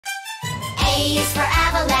A is for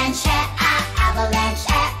avalanche, avalanche,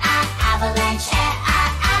 avalanche,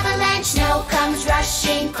 avalanche. Snow comes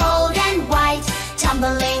rushing, cold and white,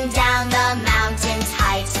 tumbling down the mountain's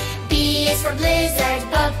height. B is for blizzard,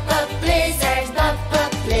 blizzard,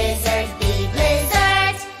 blizzard, B,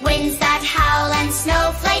 blizzard. Winds that howl and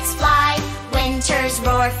snowflakes fly, winter's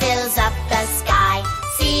roar fills up the sky.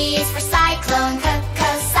 C is for cyclone,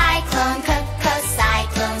 cyclone,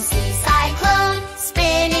 cyclone, C, cyclone.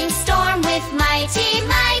 Spinning storm with mighty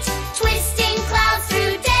might, twisting clouds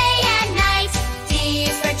through day and night. D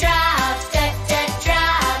is for drought,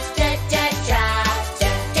 drought,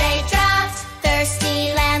 drought.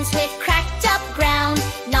 Thirsty lands with cracked up ground,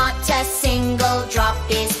 not a single drop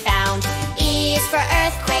is found. E is for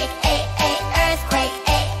earthquake, earthquake,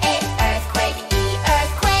 earthquake, E,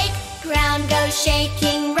 earthquake. Ground goes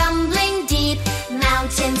shaking, rumbling deep,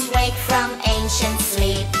 mountains wake from ancient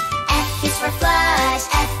sleep. F is for flood,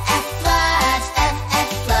 flood, flood,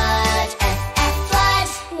 flood.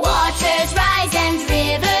 Waters rise and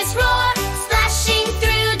rivers roar, splashing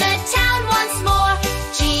through the town once more.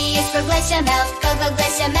 G is for glacier melt, go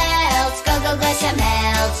glacier melt, go glacier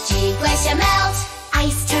melt, G, glacier melt.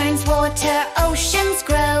 Ice turns water, oceans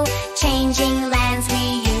grow, changing lands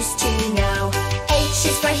we used to know. H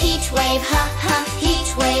is for heat wave, heat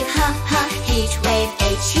wave, heat wave,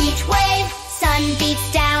 H, heat wave. Sun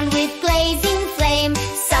beats down with blazing flame,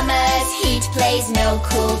 summer's heat plays no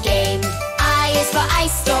cool game. I is for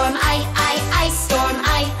ice storm, ice storm,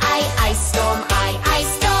 ice storm,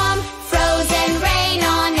 ice storm. Frozen rain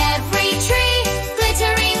on every tree,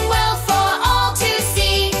 glittering well for all to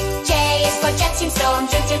see. J is for jetting storm,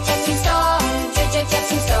 jetting storm,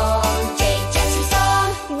 jetting storm, jetting storm.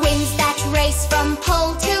 Winds that race from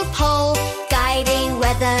pole to pole, guiding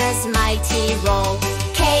weather's mighty roll.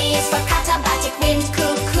 K is for katabatic wind,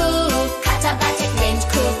 cuckoo, katabatic wind,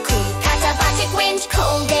 cuckoo, katabatic wind.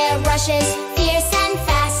 Cold air rushes, fierce and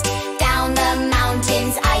fast, down the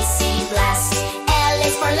mountain's icy blast. L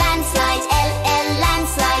is for landslide,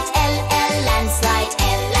 landslide, landslide,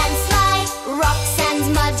 landslide. Rocks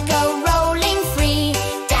and mud go rolling free,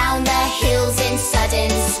 down the hills in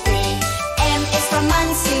sudden spree. M is for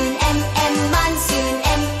monsoon, monsoon,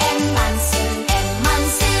 monsoon,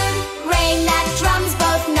 monsoon. Rain that drums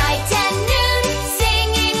both night and noon,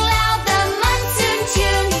 singing loud the monsoon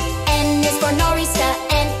tune. N is for nor'easter,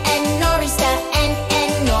 nor'easter,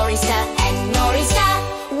 nor'easter, nor'easter.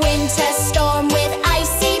 Winter storm with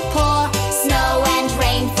icy pour, snow and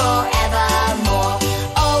rain forevermore.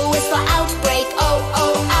 O is for outbreak,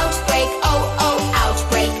 outbreak,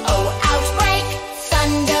 outbreak, outbreak.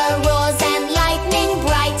 Thunder roars and lightning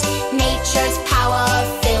bright, nature's power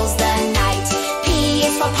fills the night. P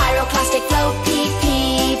is for pyroclastic flow,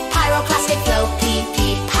 pyroclastic flow,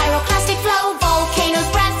 pyroclastic flow. Volcanoes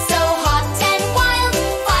breath so hot and wild,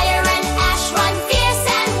 fire and ash run fierce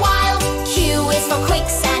and wild. Q is for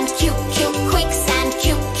quicksand, quicksand,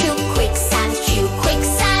 quicksand,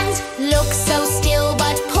 quicksand. Looks so still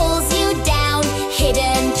but pulls you down,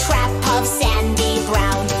 hidden trap of sandy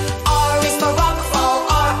ground. R is for rockfall,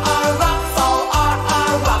 rockfall,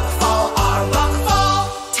 rockfall, rockfall.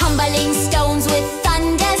 Tumbling stones with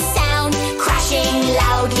thunder sound, crashing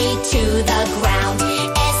loudly to the ground.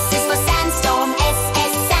 S is for sandstorm,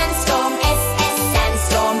 sandstorm,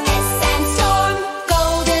 sandstorm, sandstorm.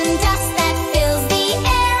 Golden dust that fills the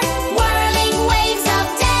air, whirling waves of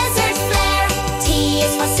desert flare. T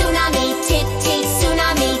is for tsunami,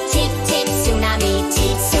 tsunami, tsunami,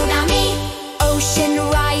 tsunami. Ocean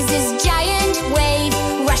rises, giant wave,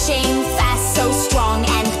 rushing fast, so strong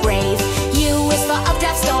and brave. U is for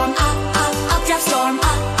updraft storm, updraft storm,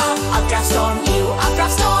 updraft storm, U,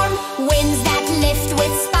 updraft storm. Winds that lift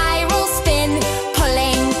with spiral spin,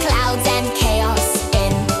 pulling clouds and chaos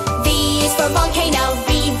in. V is for volcano,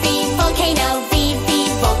 volcano,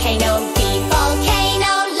 volcano,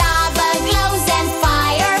 volcano. Lava glows and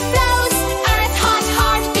fire flows, earth hot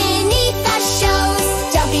heart beneath the shows.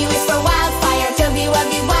 W is for wildfire,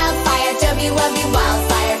 wildfire, wildfire.